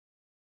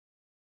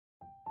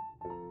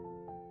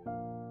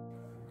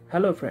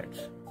Hello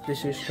friends,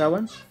 this is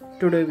Shravan.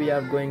 Today we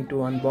are going to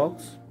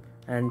unbox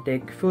and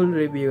take full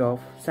review of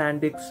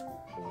Sandisk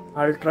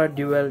Ultra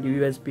Dual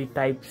USB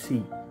Type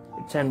C.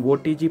 It's an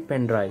OTG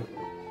pen drive.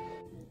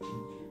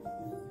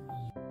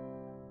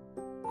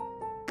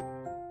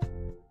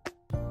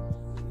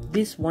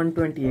 This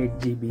 128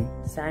 GB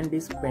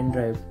Sandisk pen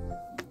drive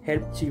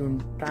helps you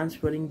in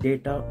transferring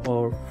data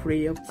or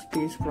free up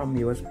space from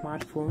your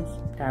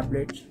smartphones,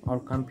 tablets or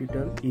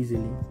computer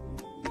easily.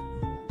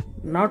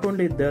 Not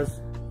only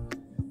this,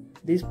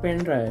 this pen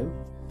drive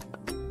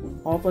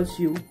offers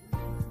you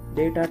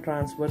data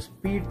transfer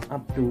speed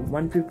up to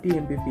 150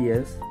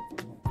 Mbps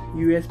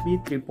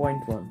USB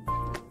 3.1,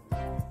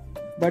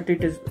 but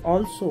it is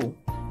also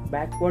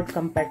backward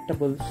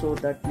compatible so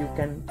that you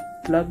can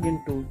plug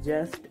into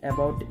just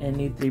about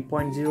any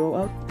 3.0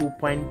 or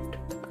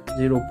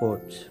 2.0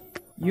 ports.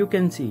 You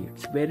can see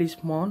it's very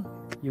small.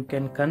 You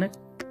can connect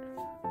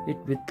it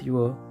with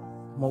your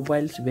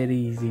mobiles very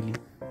easily.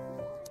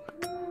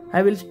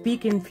 I will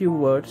speak in few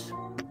words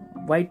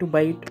why to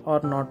buy it or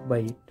not buy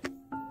it.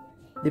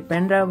 The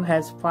pen drive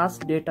has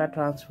fast data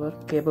transfer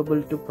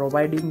capable to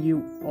providing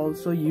you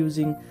also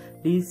using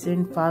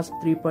decent fast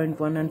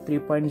 3.1 and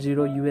 3.0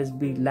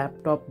 USB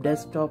laptop,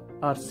 desktop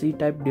or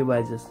C-type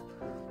devices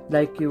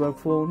like your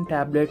phone,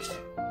 tablets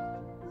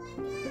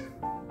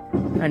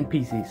and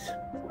PCs.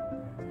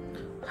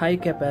 High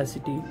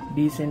capacity,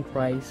 decent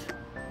price,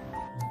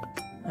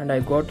 and I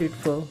got it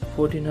for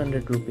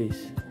 1400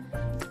 rupees.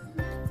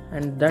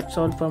 And that's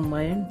all from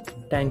my end.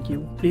 Thank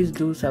you. Please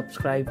do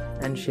subscribe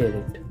and share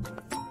it.